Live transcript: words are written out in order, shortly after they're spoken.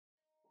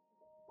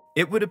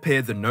It would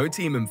appear that no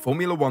team in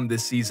Formula 1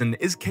 this season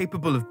is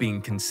capable of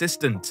being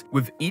consistent,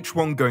 with each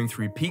one going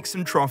through peaks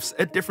and troughs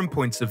at different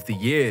points of the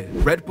year.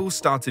 Red Bull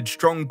started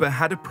strong but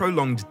had a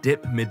prolonged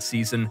dip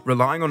mid-season,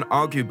 relying on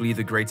arguably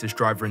the greatest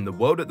driver in the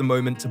world at the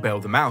moment to bail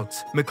them out.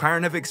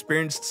 McLaren have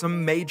experienced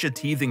some major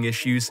teething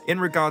issues in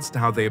regards to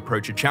how they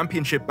approach a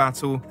championship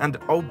battle, and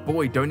oh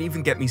boy, don't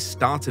even get me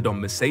started on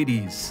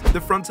Mercedes.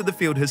 The front of the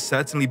field has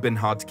certainly been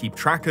hard to keep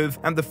track of,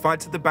 and the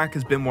fight at the back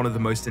has been one of the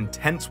most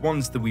intense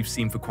ones that we've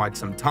seen for quite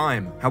some time.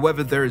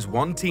 However, there is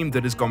one team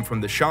that has gone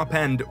from the sharp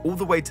end all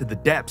the way to the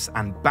depths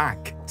and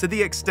back, to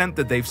the extent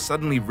that they've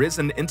suddenly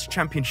risen into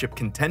championship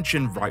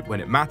contention right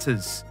when it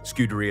matters.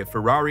 Scuderia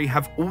Ferrari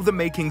have all the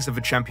makings of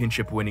a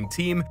championship winning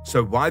team,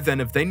 so why then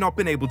have they not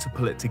been able to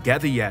pull it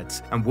together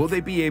yet, and will they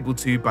be able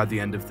to by the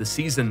end of the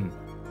season?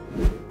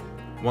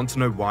 Want to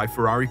know why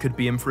Ferrari could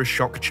be in for a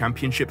shock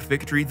championship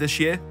victory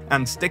this year?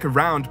 And stick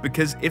around,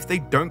 because if they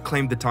don't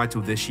claim the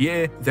title this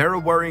year, there are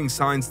worrying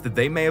signs that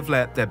they may have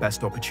let their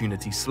best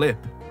opportunity slip.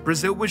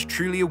 Brazil was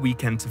truly a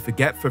weekend to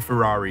forget for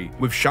Ferrari,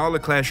 with Charles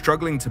Leclerc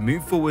struggling to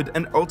move forward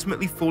and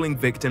ultimately falling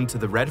victim to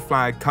the red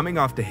flag coming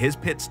after his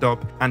pit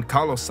stop, and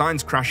Carlos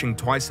Sainz crashing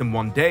twice in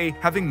one day,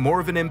 having more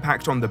of an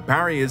impact on the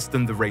barriers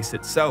than the race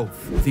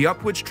itself. The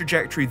upwards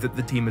trajectory that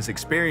the team has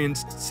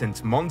experienced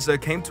since Monza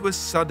came to a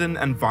sudden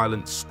and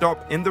violent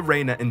stop in the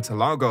rain at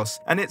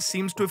Interlagos, and it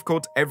seems to have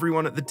caught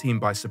everyone at the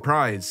team by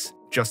surprise.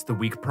 Just the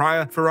week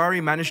prior, Ferrari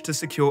managed to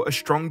secure a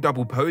strong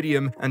double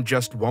podium, and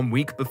just 1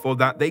 week before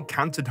that they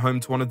cantered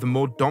home to one of the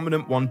more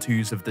dominant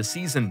 1-2s of the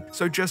season.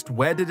 So just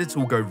where did it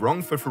all go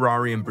wrong for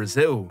Ferrari in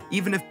Brazil?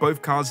 Even if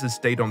both cars had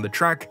stayed on the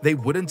track, they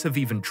wouldn't have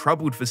even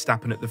troubled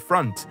Verstappen at the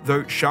front,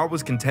 though Charles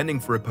was contending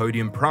for a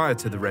podium prior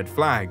to the red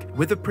flag,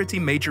 with a pretty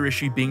major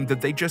issue being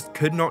that they just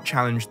could not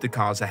challenge the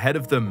cars ahead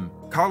of them.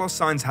 Carlos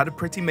Sainz had a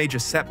pretty major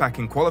setback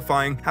in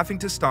qualifying, having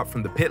to start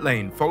from the pit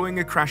lane following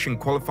a crash in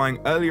qualifying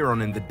earlier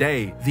on in the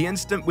day. The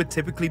incident would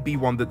typically be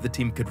one that the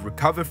team could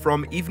recover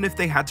from even if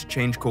they had to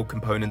change core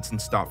components and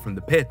start from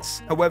the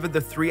pits. However, the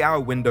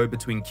 3-hour window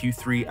between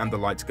Q3 and the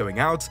lights going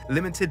out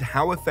limited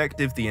how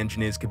effective the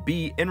engineers could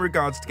be in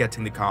regards to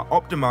getting the car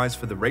optimized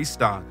for the race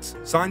start.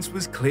 Sainz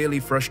was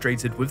clearly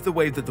frustrated with the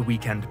way that the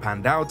weekend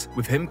panned out,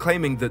 with him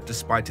claiming that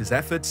despite his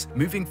efforts,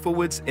 moving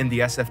forwards in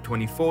the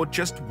SF24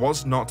 just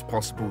was not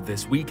possible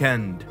this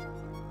weekend.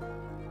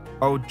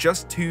 Oh,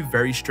 just two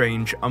very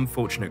strange,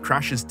 unfortunate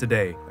crashes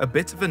today. A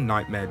bit of a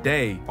nightmare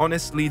day.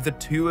 Honestly, the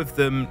two of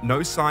them,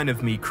 no sign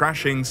of me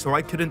crashing, so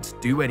I couldn't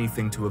do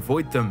anything to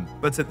avoid them.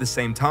 But at the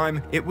same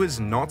time, it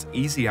was not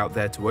easy out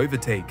there to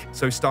overtake.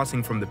 So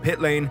starting from the pit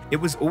lane, it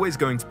was always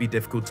going to be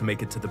difficult to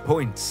make it to the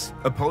points.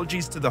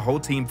 Apologies to the whole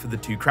team for the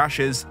two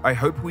crashes. I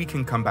hope we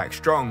can come back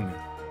strong.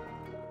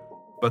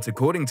 But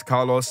according to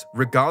Carlos,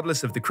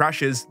 regardless of the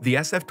crashes, the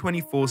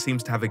SF24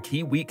 seems to have a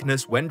key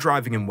weakness when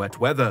driving in wet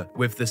weather,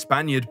 with the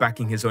Spaniard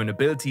backing his own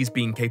abilities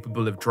being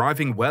capable of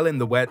driving well in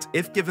the wet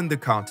if given the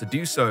car to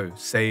do so,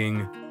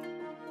 saying,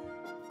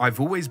 "I've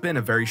always been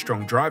a very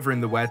strong driver in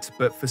the wet,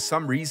 but for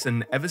some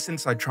reason, ever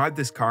since I tried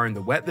this car in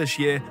the wet this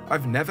year,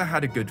 I've never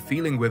had a good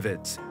feeling with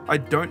it. I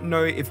don't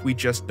know if we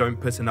just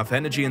don't put enough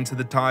energy into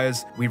the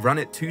tires, we run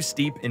it too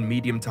steep in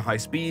medium to high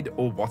speed,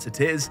 or what it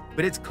is,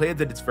 but it's clear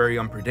that it's very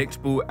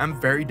unpredictable and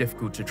very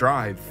difficult to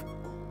drive."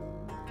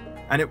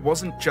 And it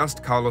wasn't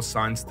just Carlos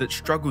Sainz that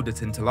struggled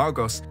at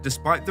Interlagos.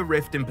 Despite the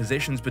rift in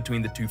positions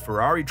between the two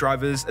Ferrari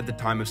drivers at the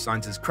time of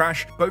Sainz's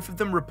crash, both of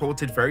them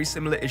reported very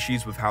similar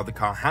issues with how the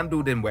car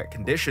handled in wet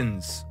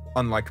conditions.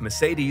 Unlike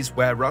Mercedes,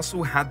 where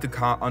Russell had the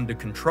car under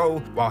control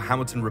while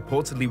Hamilton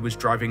reportedly was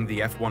driving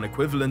the F1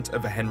 equivalent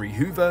of a Henry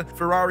Hoover,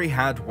 Ferrari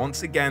had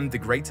once again the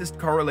greatest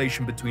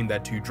correlation between their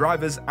two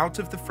drivers out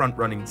of the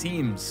front-running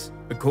teams.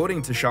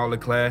 According to Charles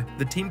Leclerc,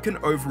 the team can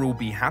overall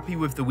be happy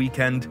with the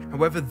weekend,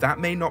 however that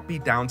may not be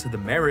down to the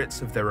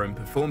merits of their own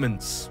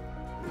performance.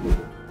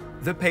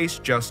 The pace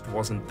just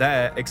wasn't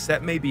there,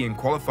 except maybe in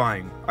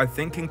qualifying. I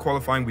think in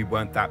qualifying we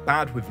weren't that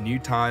bad with new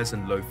tyres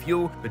and low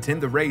fuel, but in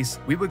the race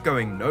we were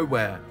going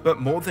nowhere. But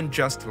more than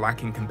just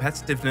lacking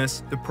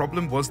competitiveness, the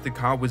problem was the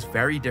car was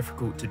very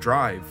difficult to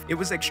drive. It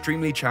was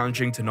extremely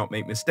challenging to not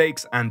make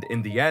mistakes, and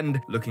in the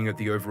end, looking at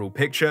the overall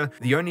picture,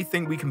 the only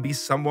thing we can be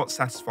somewhat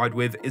satisfied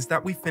with is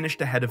that we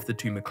finished ahead of the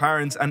two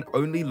McLarens and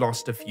only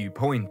lost a few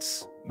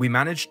points. We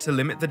managed to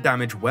limit the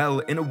damage well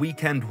in a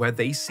weekend where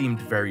they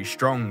seemed very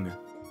strong.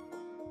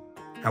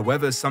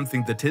 However,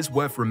 something that is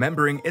worth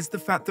remembering is the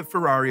fact that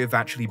Ferrari have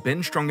actually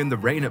been strong in the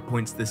rain at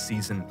points this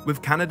season,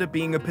 with Canada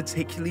being a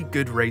particularly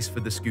good race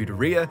for the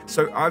Scuderia,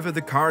 so either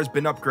the car has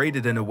been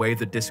upgraded in a way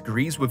that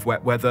disagrees with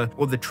wet weather,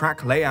 or the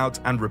track layout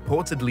and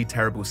reportedly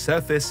terrible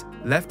surface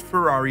left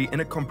Ferrari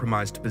in a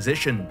compromised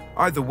position.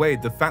 Either way,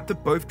 the fact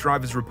that both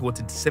drivers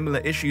reported similar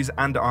issues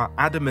and are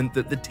adamant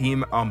that the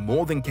team are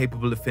more than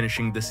capable of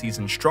finishing the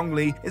season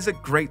strongly is a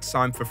great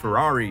sign for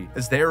Ferrari,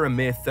 as they are a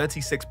mere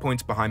 36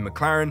 points behind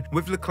McLaren,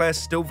 with Leclerc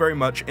still very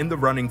much in the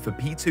running for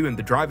P2 in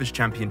the Drivers'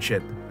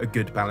 Championship. A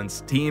good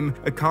balanced team,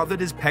 a car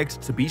that is pegged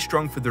to be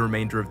strong for the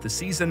remainder of the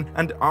season,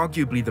 and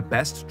arguably the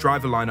best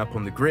driver lineup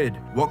on the grid.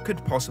 What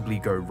could possibly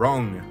go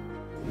wrong?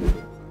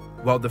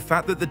 while the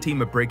fact that the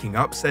team are breaking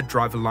up said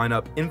driver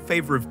lineup in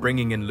favor of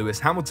bringing in Lewis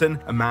Hamilton,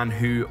 a man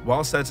who,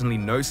 while certainly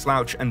no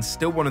slouch and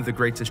still one of the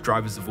greatest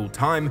drivers of all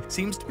time,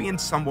 seems to be in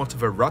somewhat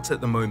of a rut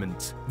at the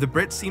moment. The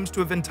Brit seems to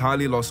have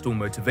entirely lost all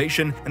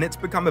motivation, and it's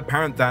become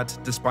apparent that,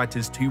 despite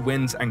his 2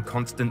 wins and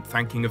constant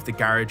thanking of the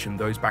garage and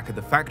those back at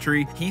the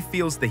factory, he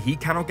feels that he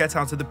cannot get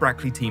out of the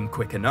Brackley team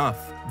quick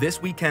enough.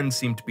 This weekend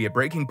seemed to be a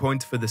breaking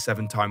point for the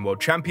 7-time world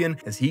champion,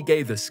 as he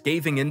gave a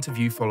scathing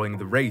interview following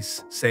the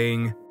race,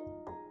 saying,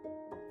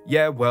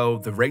 "Yeah, well,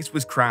 the race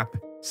was crap.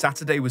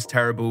 Saturday was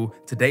terrible,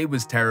 today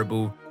was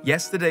terrible,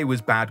 yesterday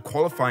was bad,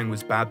 qualifying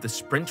was bad, the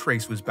sprint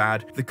race was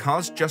bad, the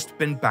car's just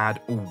been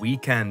bad all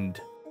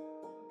weekend."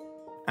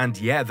 And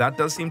yeah, that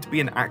does seem to be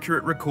an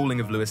accurate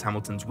recalling of Lewis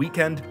Hamilton's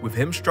weekend, with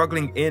him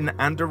struggling in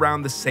and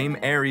around the same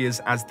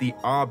areas as the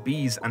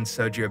RBs and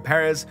Sergio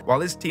Perez,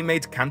 while his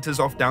teammate canters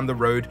off down the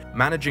road,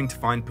 managing to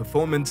find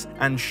performance,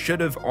 and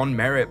should have on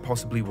merit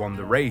possibly won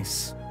the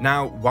race.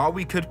 Now, while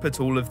we could put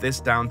all of this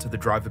down to the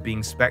driver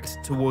being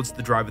spec'd towards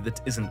the driver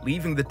that isn't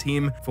leaving the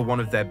team for one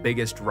of their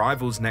biggest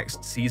rivals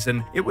next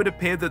season, it would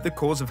appear that the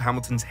cause of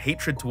Hamilton's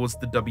hatred towards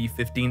the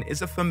W15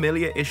 is a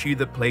familiar issue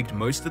that plagued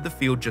most of the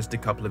field just a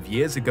couple of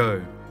years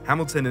ago.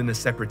 Hamilton, in a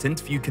separate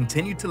interview,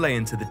 continued to lay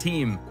into the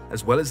team,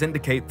 as well as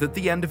indicate that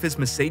the end of his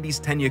Mercedes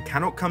tenure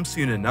cannot come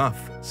soon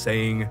enough,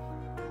 saying,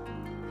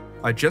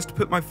 "I just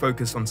put my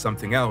focus on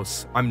something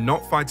else. I'm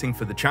not fighting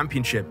for the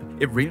championship.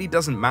 It really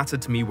doesn't matter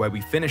to me where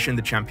we finish in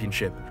the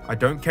championship. I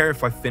don't care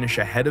if I finish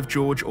ahead of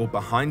George or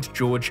behind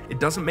George. It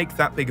doesn't make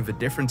that big of a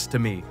difference to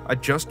me. I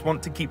just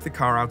want to keep the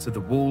car out of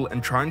the wall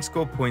and try and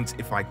score points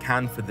if I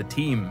can for the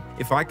team.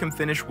 If I can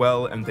finish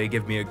well and they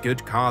give me a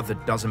good car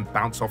that doesn't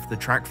bounce off the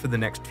track for the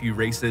next few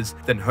races,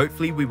 then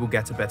hopefully we will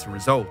get a better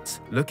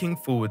result. Looking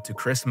forward to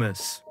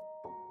Christmas."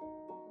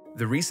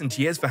 The recent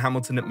years for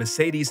Hamilton at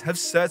Mercedes have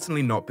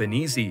certainly not been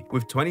easy,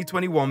 with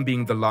 2021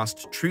 being the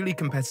last truly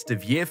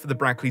competitive year for the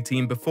Brackley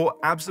team before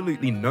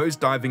absolutely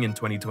nosediving in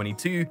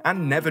 2022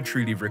 and never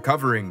truly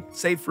recovering,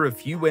 save for a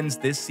few wins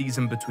this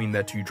season between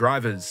their 2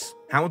 drivers.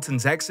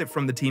 Hamilton's exit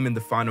from the team in the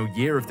final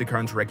year of the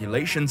current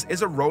regulations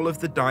is a roll of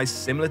the dice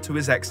similar to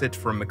his exit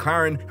from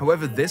McLaren,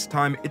 however this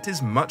time it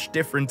is much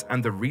different,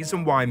 and the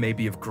reason why may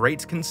be of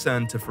great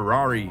concern to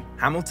Ferrari.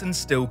 Hamilton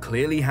still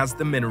clearly has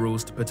the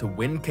minerals to put a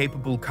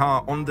win-capable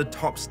car on the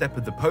top step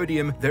of the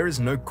podium, there is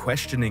no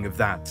questioning of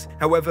that.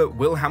 However,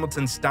 will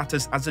Hamilton's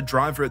status as a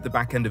driver at the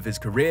back end of his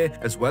career,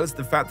 as well as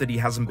the fact that he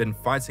hasn't been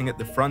fighting at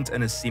the front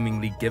and has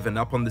seemingly given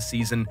up on the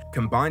season,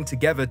 combine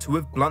together to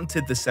have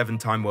blunted the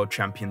 7-time world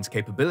champion's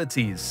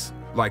capabilities?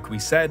 Like we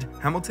said,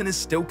 Hamilton is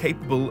still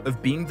capable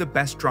of being the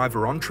best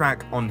driver on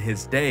track on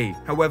his day.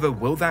 However,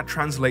 will that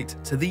translate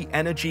to the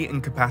energy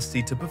and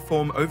capacity to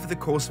perform over the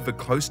course of a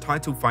close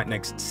title fight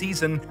next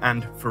season,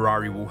 and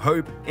Ferrari will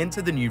hope,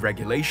 into the new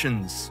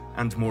regulations?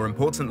 And more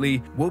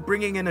importantly, will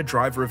bringing in a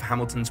driver of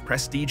Hamilton's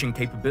prestige and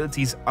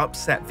capabilities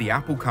upset the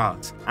apple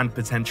cart, and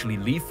potentially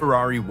leave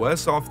Ferrari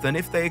worse off than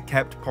if they had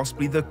kept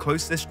possibly the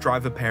closest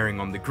driver pairing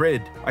on the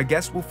grid? I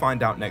guess we'll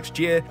find out next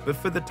year, but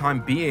for the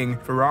time being,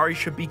 Ferrari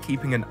should be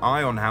keeping an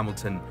eye on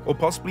Hamilton, or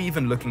possibly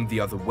even looking the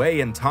other way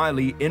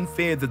entirely in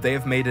fear that they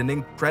have made an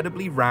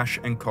incredibly rash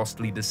and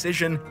costly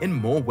decision in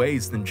more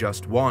ways than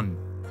just one.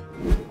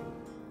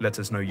 Let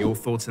us know your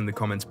thoughts in the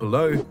comments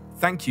below.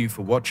 Thank you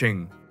for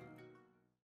watching.